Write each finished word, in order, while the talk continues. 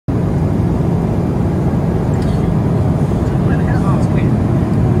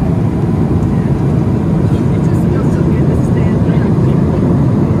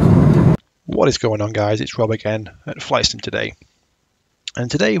What is going on, guys? It's Rob again at Flightsimtoday, and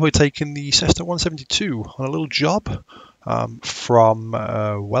today we're taking the Cessna 172 on a little job from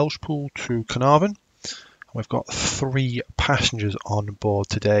Welshpool to Caernarfon. We've got 3 passengers on board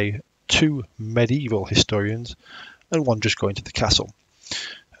today, 2 medieval historians and 1 just going to the castle.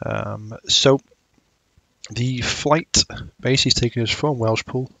 So the flight basically is taking us from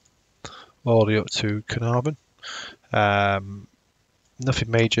Welshpool all the way up to Caernarfon.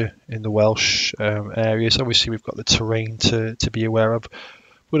 Nothing major in the Welsh areas. Obviously, we've got the terrain to be aware of.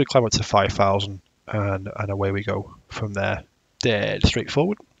 We're going to climb up to 5,000 and away we go from there. Dead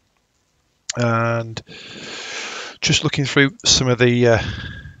straightforward. And just looking through some of the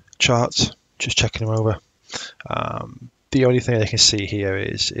charts, just checking them over. The only thing I can see here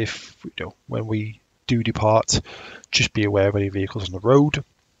is if when we do depart, just be aware of any vehicles on the road.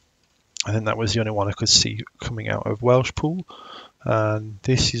 I think that was the only one I could see coming out of Welshpool. And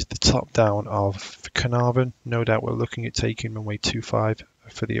this is the top down of Caernarfon. No doubt we're looking at taking runway 25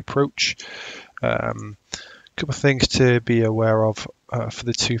 for the approach. Couple of things to be aware of for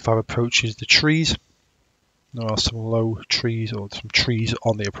the 25 approach is the trees. There are some low trees or some trees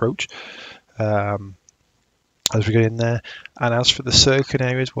on the approach as we get in there. And as for the circling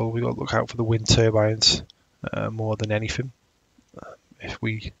areas, well, we've got to look out for the wind turbines more than anything if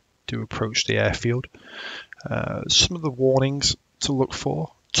we do approach the airfield. Some of the warnings to look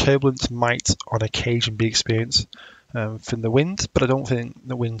for: turbulence might on occasion be experienced from the wind, but I don't think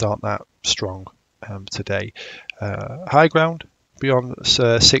the winds aren't that strong today. High ground beyond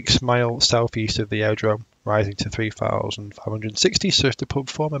 6 miles southeast of the aerodrome, rising to 3,560. So if the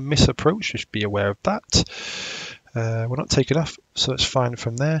perform a misapproach, just be aware of that. We're not taking off, so that's fine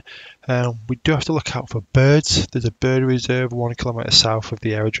from there. We do have to look out for birds. There's a bird reserve 1 kilometre south of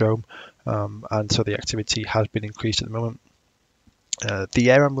the aerodrome, and so the activity has been increased at the moment. The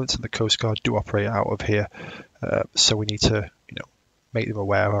air ambulance and the Coast Guard do operate out of here, so we need to make them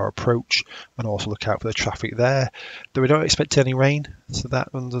aware of our approach and also look out for the traffic there. Though we don't expect any rain, so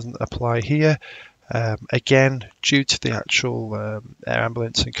that one doesn't apply here. Again, due to the actual air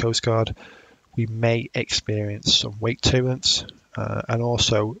ambulance and Coast Guard, we may experience some wake turbulence and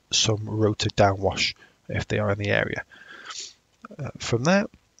also some rotor downwash if they are in the area. From there,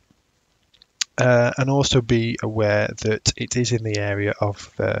 and also be aware that it is in the area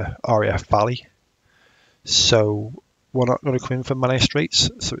of the RAF Valley, so we're not going to come in from Manor Straits,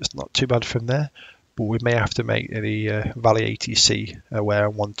 so it's not too bad from there, but we may have to make the Valley ATC aware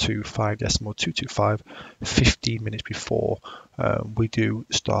on 125.225 15 minutes before we do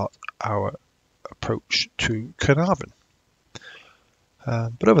start our approach to Caernarfon.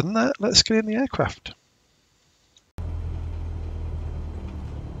 But other than that, let's get in the aircraft.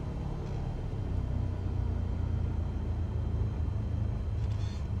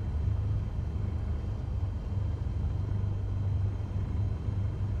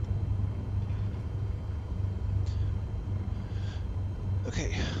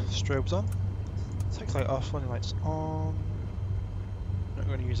 Okay, strobes on. Take light off, landing lights on. Not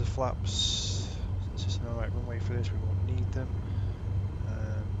going to use the flaps. This is the right runway for this, we won't need them.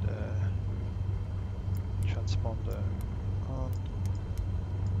 And transponder on.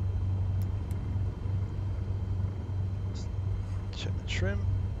 Check the trim.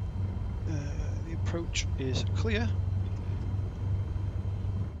 The approach is clear.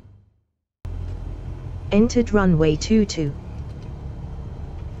 Entered runway 22.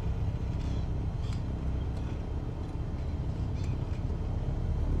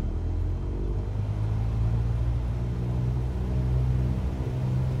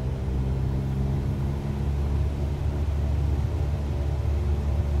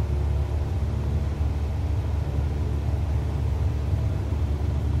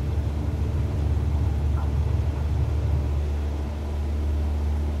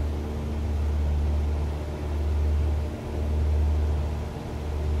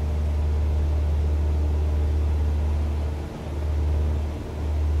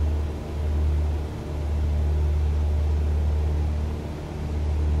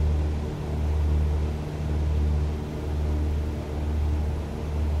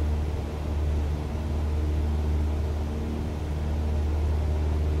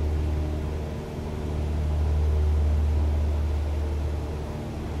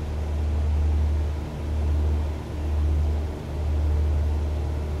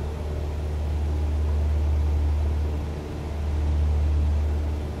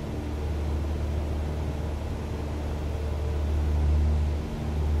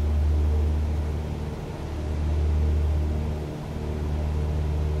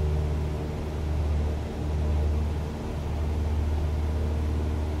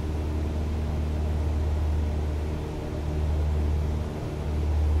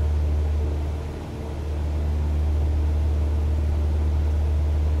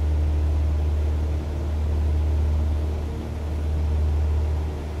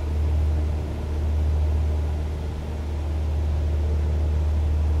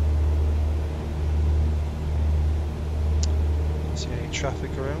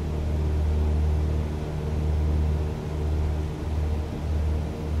 traffic around.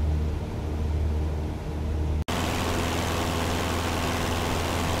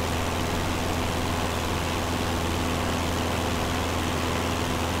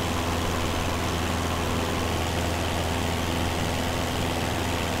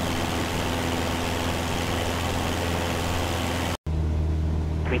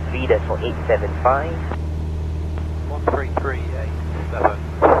 Decimal 875.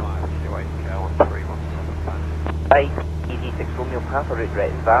 133.875, QA scale 13175. Right, ED6 Romeo Papa, route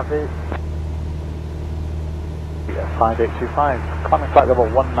direct Vavu. 5825, climbing flight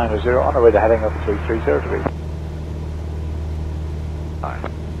level 190 on the way to heading of 330 degrees.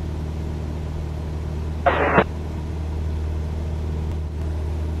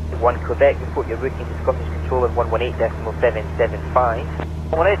 One Quebec, report your routing to Scottish Controller 118.775.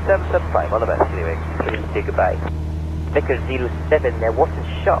 18775, all about anyway. Say goodbye. Vickers 07, Watson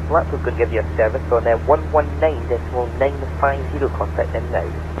Sharp, Blackpool's going to give you a service on 119.950, contact them now.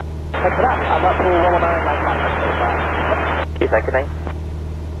 Thanks for that, Blackpool 119.950. Yes, I can I?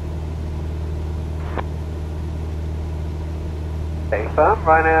 Hey, firm,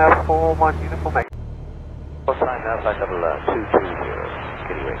 Ryanair 41 uniform X. What's time now? Flight level 220,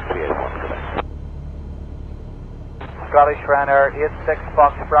 Kitty 381, Quebec. Scottish Ryanair 86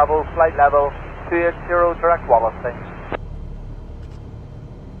 Fox Bravo, flight level 280 direct Wallasey.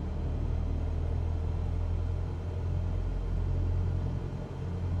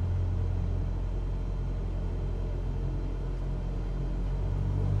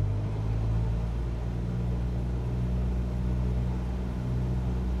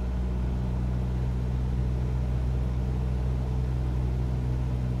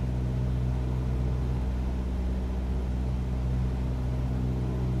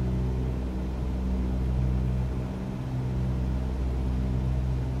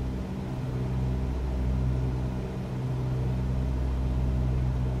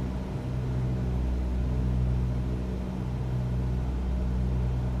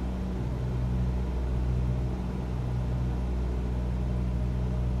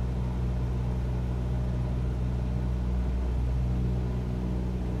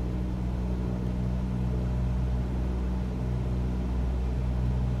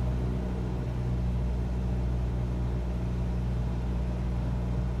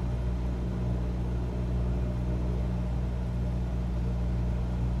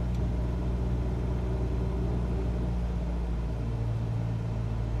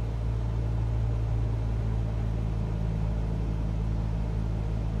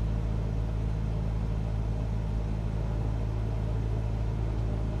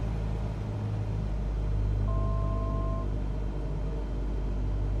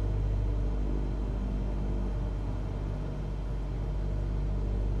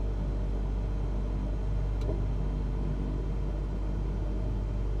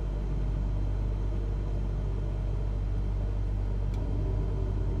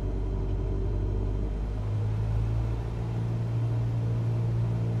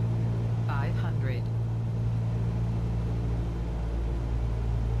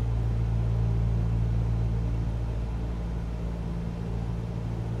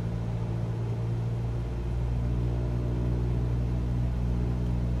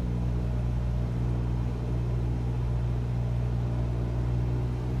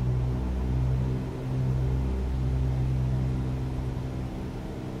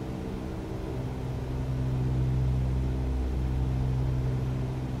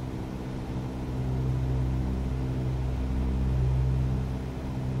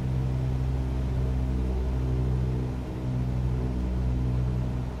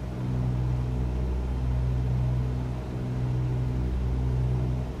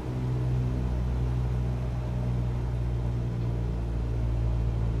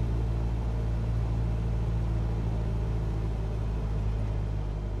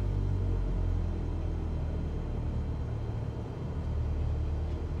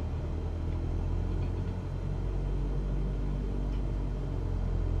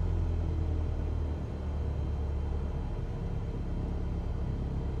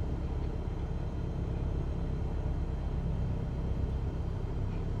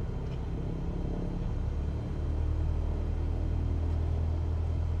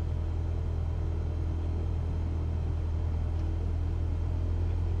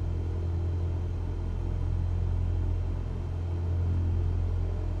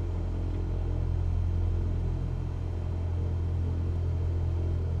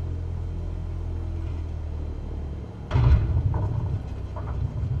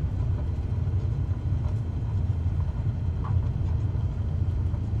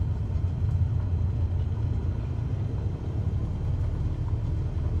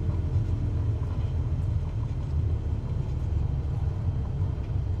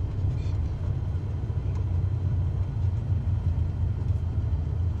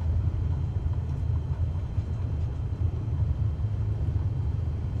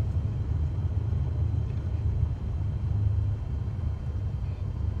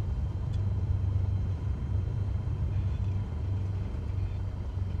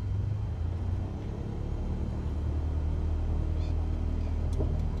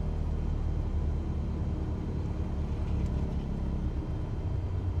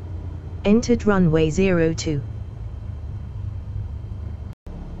 Entered runway 02.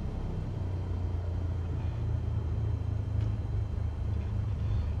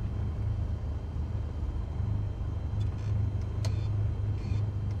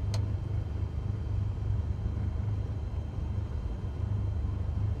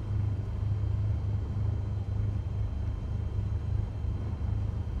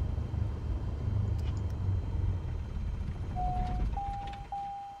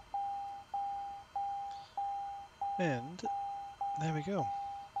 And there we go.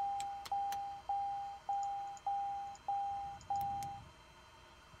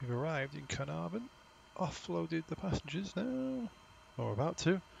 We've arrived in Caernarfon, offloaded the passengers now, or about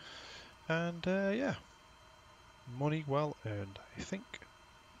to, and yeah, money well earned, I think.